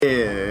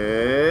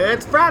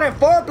It's Friday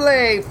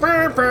Foreplay.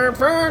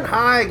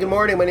 Hi, good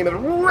morning. My name is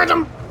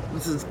Rhythm.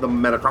 This is the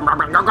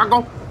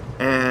Metatron.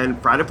 And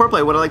Friday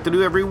Foreplay, what I like to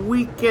do every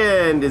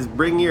weekend is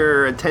bring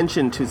your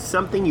attention to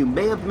something you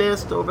may have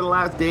missed over the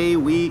last day,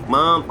 week,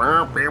 month.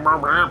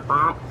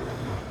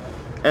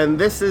 And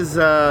this is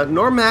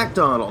Norm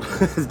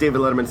MACDONALD, as David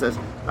Letterman says.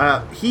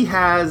 He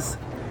has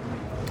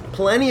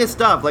plenty of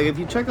stuff. Like if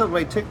you check out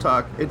my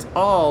TikTok, it's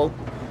all...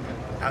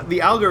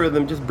 the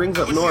algorithm just brings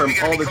up Norm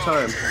all the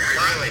time.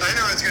 I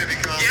know it's going to be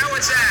called. Yeah,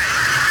 what's that?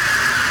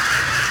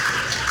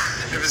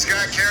 If it's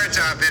got Carrot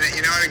Top in it,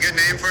 you know what a good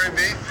name for it would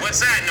be?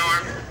 What's that,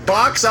 Norm?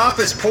 Box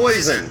office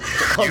poison.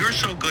 You're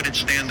so good at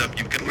stand-up,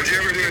 you can... Would you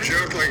ever do a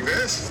joke like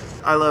this?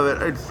 I love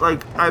it. It's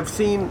like I've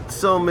seen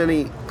so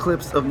many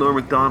clips of Norm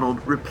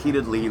MacDonald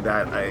repeatedly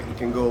that I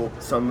can go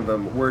some of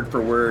them word for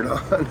word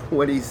on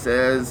what he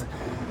says,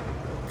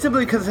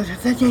 simply because I'm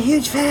such a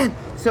huge fan.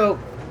 So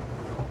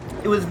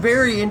it was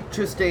very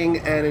interesting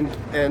and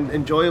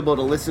enjoyable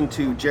to listen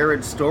to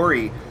Jared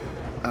Story,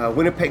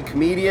 Winnipeg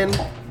comedian,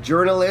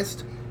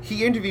 journalist.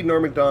 He interviewed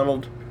Norm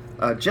MacDonald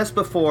just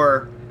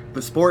before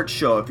the sports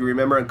show. If you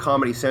remember on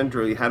Comedy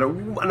Central, he had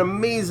an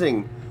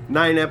amazing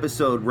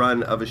 9-episode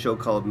run of a show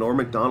called Norm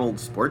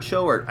MacDonald's Sports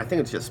Show, or I think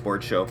it's just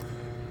Sports Show.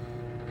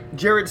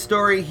 Jared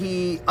Story,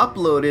 he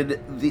uploaded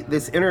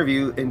this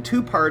interview in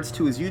 2 parts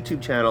to his YouTube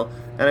channel,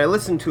 and I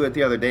listened to it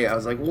the other day. I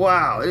was like,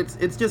 wow,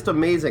 it's just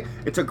amazing.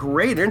 It's a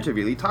great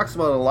interview. He talks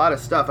about a lot of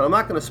stuff, and I'm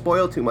not going to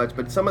spoil too much,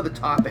 but some of the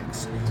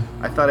topics,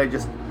 I thought I'd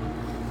just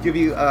give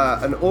you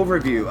an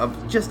overview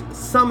of just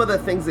some of the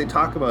things they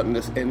talk about in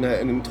this. And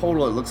in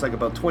total, it looks like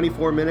about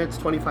 24 minutes,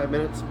 25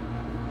 minutes.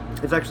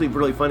 It's actually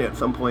really funny. At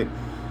some point,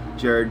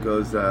 Jared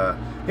goes,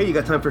 hey, you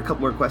got time for a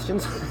couple more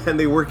questions? And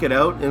they work it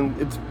out, and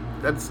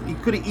he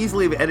could have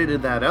easily have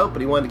edited that out,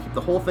 but he wanted to keep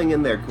the whole thing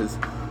in there because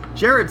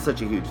Jared's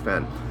such a huge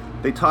fan.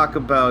 They talk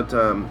about,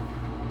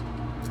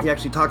 he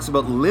actually talks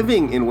about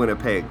living in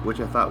Winnipeg, which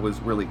I thought was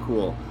really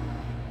cool.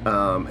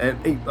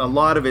 And a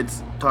lot of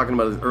it's talking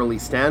about his early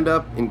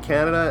stand-up in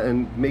Canada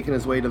and making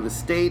his way to the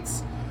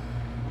States.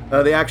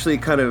 They actually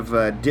kind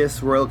of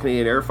diss Royal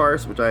Canadian Air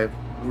Force, which I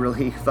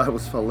really thought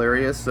was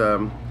hilarious.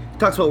 He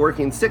talks about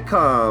working in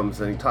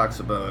sitcoms, and he talks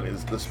about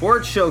the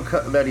sports show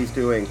that he's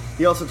doing.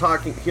 He also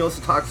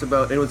talks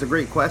about, and it was a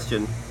great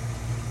question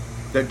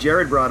that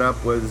Jared brought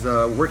up, was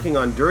working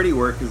on Dirty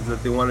Work, is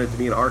that they wanted it to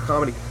be an R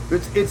comedy.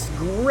 It's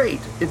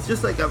great. It's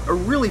just like a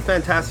really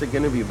fantastic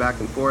interview back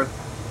and forth.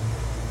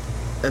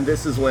 And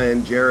this is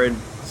when Jared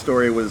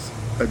Story was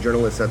a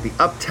journalist at the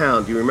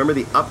Uptown. Do you remember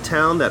the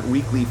Uptown, that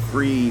weekly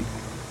free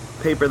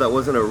paper that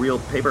wasn't a real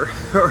paper?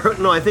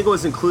 No, I think it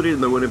was included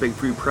in the Winnipeg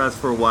Free Press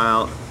for a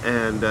while,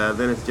 and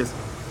then it's just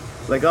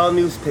like all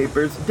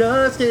newspapers,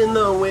 dust in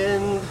the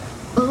wind.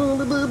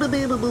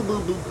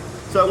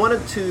 So I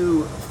wanted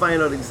to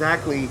find out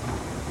exactly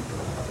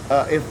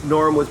if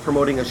Norm was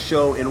promoting a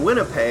show in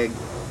Winnipeg,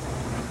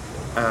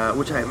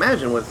 which I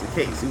imagine was the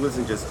case. He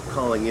wasn't just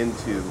calling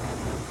into...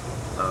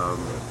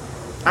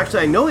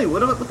 actually, I know he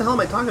would have. What the hell am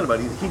I talking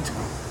about? He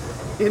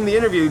in the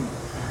interview,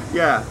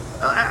 yeah.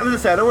 I'm gonna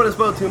say I don't want to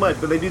spoil too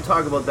much, but they do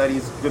talk about that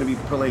he's going to be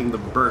playing the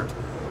Burt,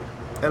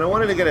 and I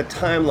wanted to get a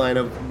timeline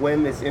of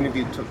when this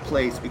interview took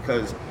place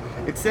because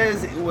it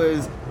says it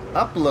was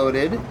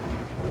uploaded.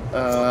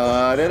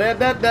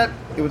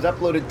 It was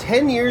uploaded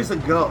 10 years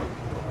ago.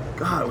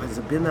 God, has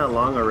it been that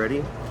long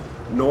already?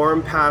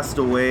 Norm passed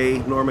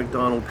away. Norm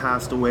MacDonald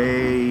passed away.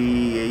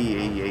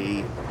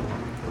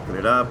 Looking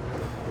it up.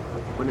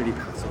 When did he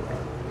pass away?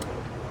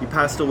 He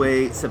passed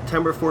away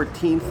September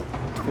 14th,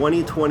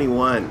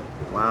 2021.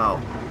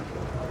 Wow.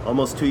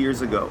 Almost 2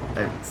 years ago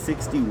at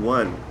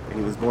 61. And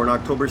he was born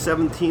October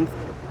 17th,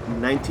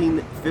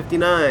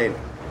 1959.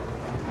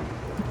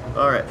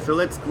 Alright, so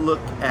let's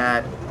look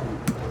at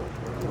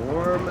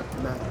Norm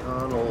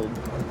MacDonald,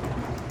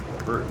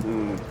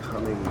 Burton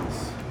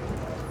Cummings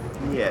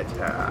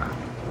Theater.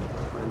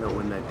 I know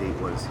when that date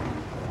was.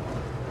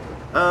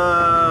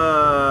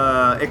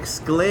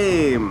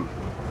 Exclaim.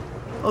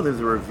 Oh, there's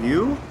a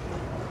review?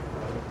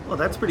 Oh,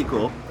 that's pretty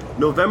cool.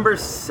 November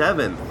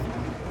 7th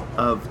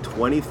of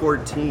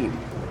 2014.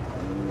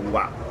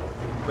 Wow.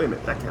 Wait a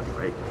minute, that can't be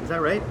right. Is that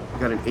right?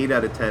 Got an 8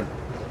 out of 10.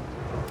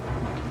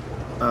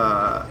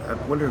 I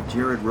wonder if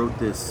Jared wrote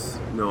this.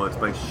 No, it's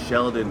by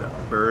Sheldon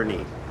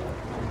Burney.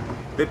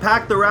 They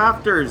packed the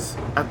rafters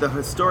at the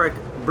historic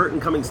Burton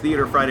Cummings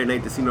Theater Friday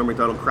night to see Norm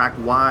MacDonald crack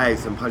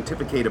wise and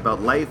pontificate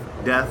about life,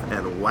 death,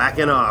 and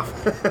whacking off.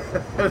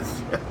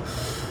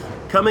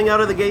 Coming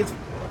out of the gates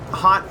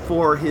hot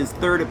for his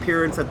 3rd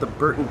appearance at the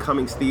Burton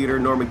Cummings Theater,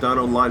 Norm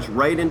MacDonald launched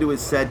right into his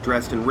set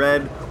dressed in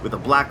red with a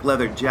black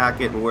leather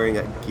jacket and wearing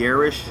a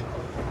garish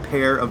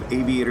pair of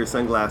aviator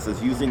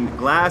sunglasses, using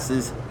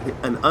glasses,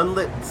 an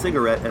unlit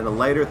cigarette, and a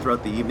lighter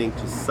throughout the evening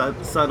to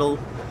subtle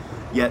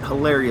yet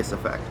hilarious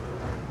effect.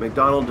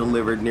 MacDonald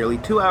delivered nearly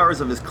 2 hours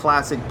of his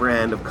classic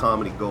brand of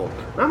comedy gold.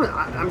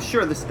 I'm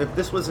sure if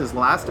this was his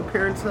last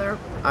appearance there,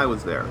 I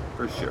was there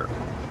for sure.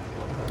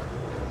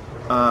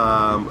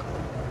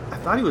 I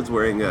thought he was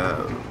wearing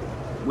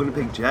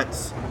Winnipeg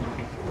Jets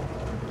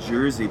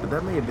Jersey, but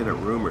that may have been at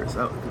Rumors.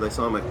 Because I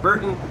saw him at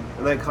Burton,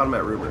 and then I caught him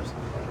at Rumors.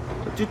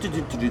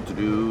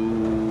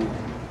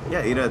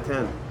 Yeah, 8 out of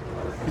 10.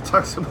 He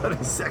talks about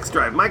his sex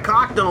drive. My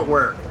cock don't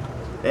work.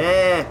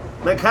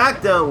 My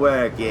cock don't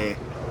work, yeah.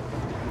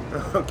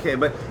 Okay,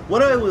 but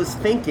what I was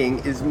thinking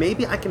is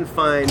maybe I can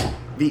find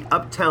the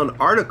Uptown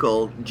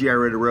article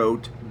Jared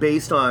wrote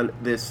based on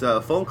this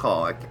phone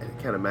call. I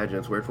can't imagine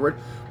it's word for word.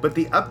 But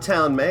the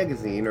Uptown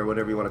magazine, or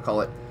whatever you want to call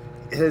it,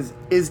 is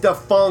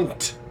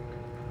defunct.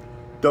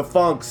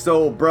 Defunct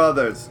Soul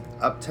Brothers.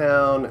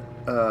 Uptown,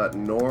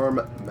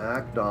 Norm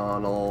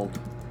MACDONALD,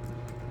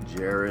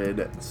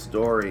 Jared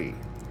story.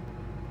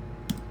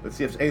 Let's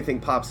see if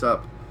anything pops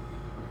up.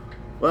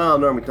 Well,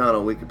 Norm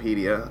MacDonald,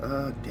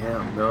 Wikipedia.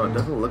 Damn, no, it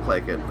doesn't look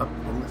like it.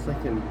 Unless I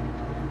can...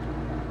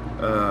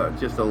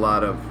 just a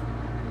lot of...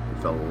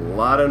 It's a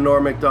lot of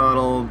Norm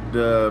MacDonald.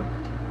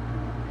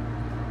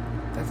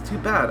 That's too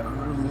bad. I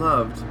would have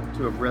loved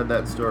to have read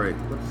that story.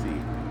 Let's see.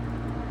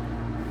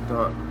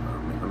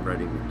 I'm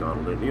writing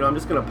MacDonald in. You know, I'm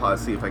just going to pause,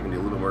 see if I can do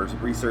a little more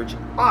research.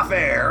 Off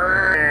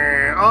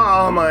air!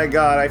 Oh my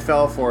god, I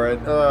fell for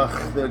it.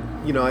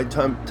 I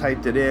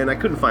typed it in. I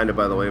couldn't find it,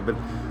 by the way, but...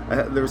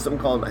 there was something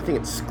called, I think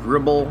it's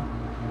Scribble.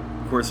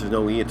 Of course, there's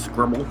no E, it's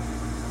Scribble.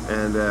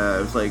 And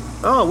it was like,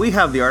 oh, we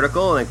have the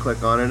article, and I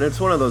click on it. And it's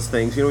one of those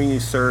things, you know, when you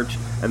search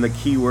and the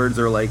keywords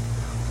are like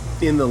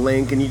in the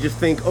link, and you just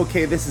think,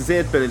 okay, this is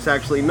it, but it's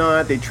actually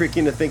not. They trick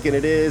you into thinking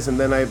it is, and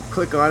then I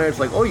click on it. It's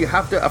like, oh, you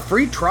have a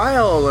free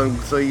trial, and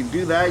so you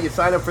do that. You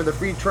sign up for the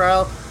free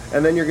trial,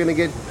 and then you're gonna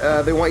get.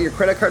 They want your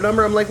credit card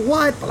number. I'm like,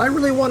 what? But I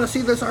really want to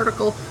see this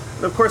article.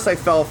 And of course, I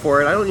fell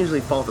for it. I don't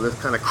usually fall for this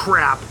kind of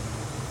crap.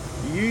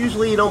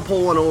 Usually you don't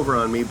pull one over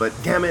on me, but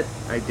damn it,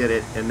 I did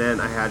it. And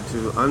then I had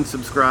to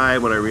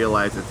unsubscribe when I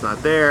realized it's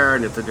not there,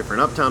 and it's a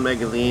different Uptown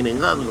magazine, and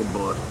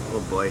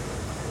oh boy.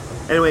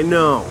 Anyway,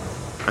 no,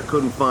 I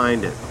couldn't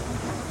find it.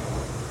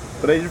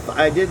 But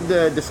I did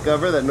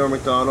discover that Norm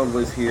MacDonald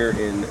was here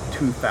in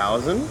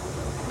 2000.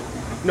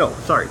 No,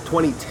 sorry,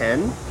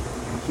 2010.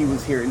 He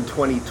was here in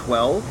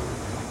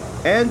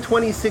 2012. And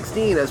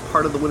 2016 as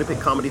part of the Winnipeg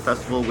Comedy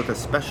Festival with a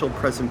special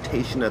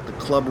presentation at the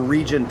Club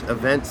Regent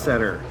Event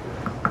Center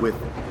with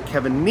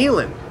Kevin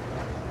Nealon,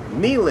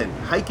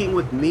 Hiking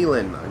with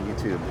Nealon on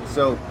YouTube.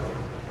 So,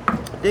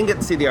 didn't get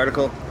to see the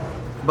article,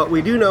 but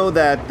we do know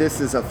that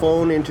this is a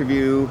phone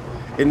interview.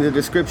 In the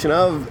description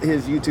of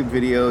his YouTube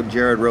video,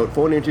 Jared wrote,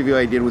 phone interview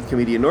I did with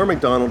comedian Norm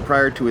MacDonald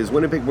prior to his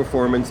Winnipeg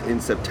performance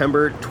in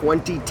September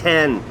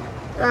 2010.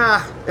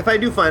 If I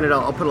do find it,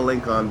 I'll put a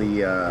link on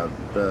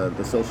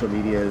the social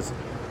medias,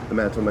 the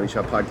Manitoba Money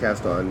Shot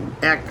podcast on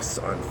X,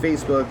 on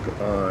Facebook,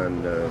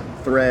 on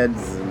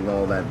Threads, and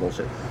all that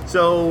bullshit.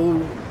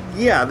 So,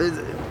 yeah,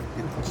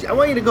 I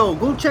want you to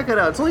go check it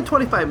out. It's only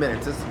 25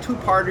 minutes. It's a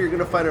two-parter. You're going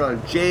to find it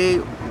on J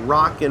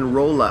Rock and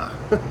Rolla,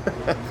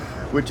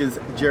 which is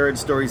Jared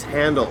Story's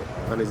handle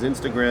on his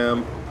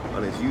Instagram,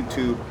 on his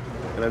YouTube,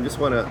 and I just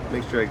want to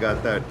make sure I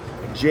got that.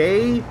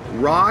 J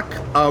Rock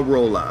a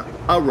Rolla.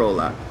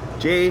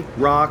 J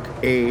Rock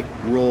a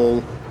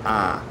Roll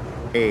I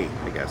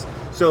guess.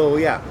 So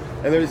yeah,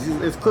 and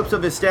there's clips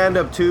of his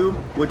stand-up too,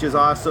 which is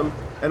awesome.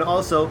 And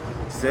also,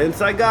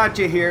 since I got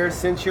you here,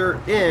 since you're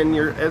in,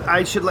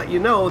 I should let you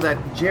know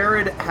that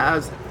Jared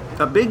has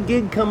a big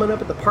gig coming up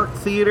at the Park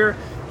Theater.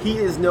 He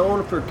is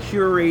known for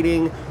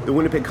curating the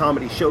Winnipeg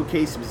Comedy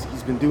Showcase.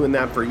 He's been doing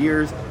that for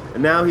years.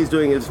 And now he's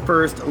doing his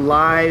first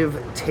live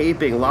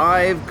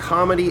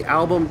comedy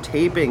album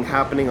taping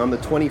happening on the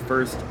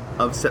 21st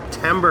of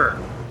September.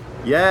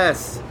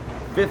 Yes,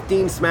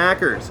 15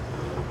 smackers.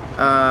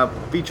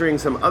 Featuring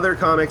some other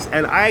comics,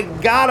 and I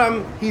got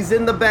him. He's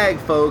in the bag,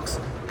 folks.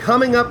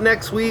 Coming up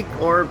next week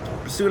or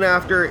soon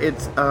after,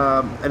 it's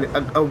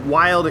a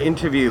wild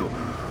interview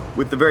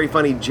with the very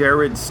funny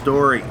Jared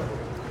Story.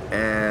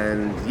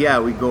 And yeah,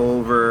 we go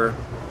over,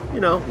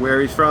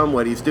 where he's from,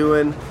 what he's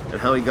doing,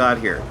 and how he got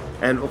here.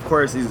 And of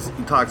course, he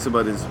talks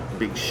about his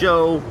big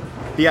show.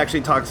 He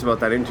actually talks about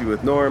that interview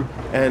with Norm.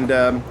 And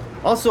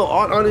also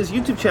on his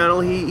YouTube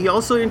channel, he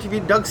also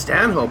interviewed Doug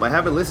Stanhope. I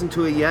haven't listened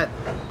to it yet,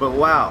 but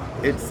wow,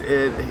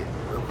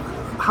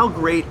 how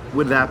great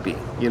would that be,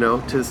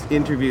 to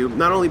interview,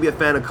 not only be a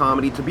fan of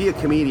comedy, to be a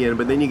comedian,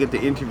 but then you get to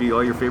interview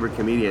all your favorite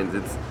comedians.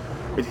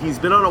 He's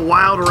been on a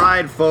wild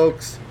ride,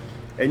 folks,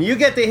 and you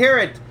get to hear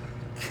it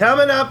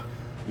coming up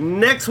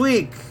next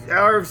week,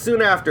 or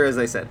soon after, as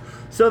I said.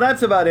 So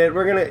that's about it.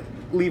 We're going to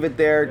leave it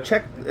there.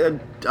 Check,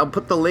 I'll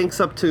put the links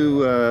up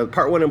to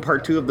part 1 and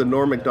part 2 of the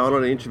Norm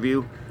MacDonald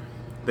interview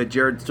that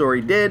Jared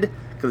Story did,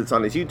 because it's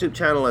on his YouTube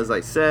channel, as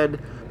I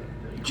said.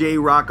 J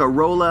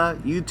Rockarola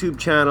YouTube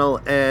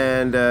channel,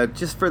 and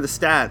just for the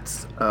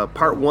stats,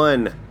 part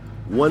 1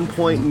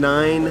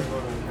 1.9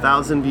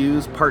 thousand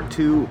views, part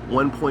 2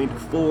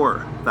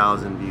 1.4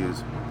 thousand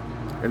views,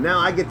 and now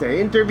I get to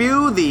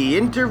interview the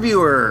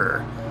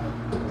interviewer.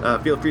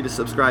 Feel free to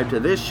subscribe to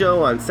this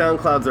show on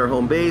SoundCloud's our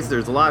home base.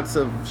 There's lots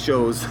of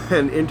shows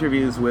and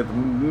interviews with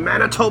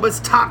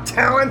Manitoba's top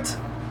talent.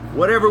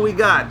 Whatever we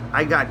got,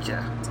 I got you.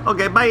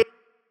 Okay, bye.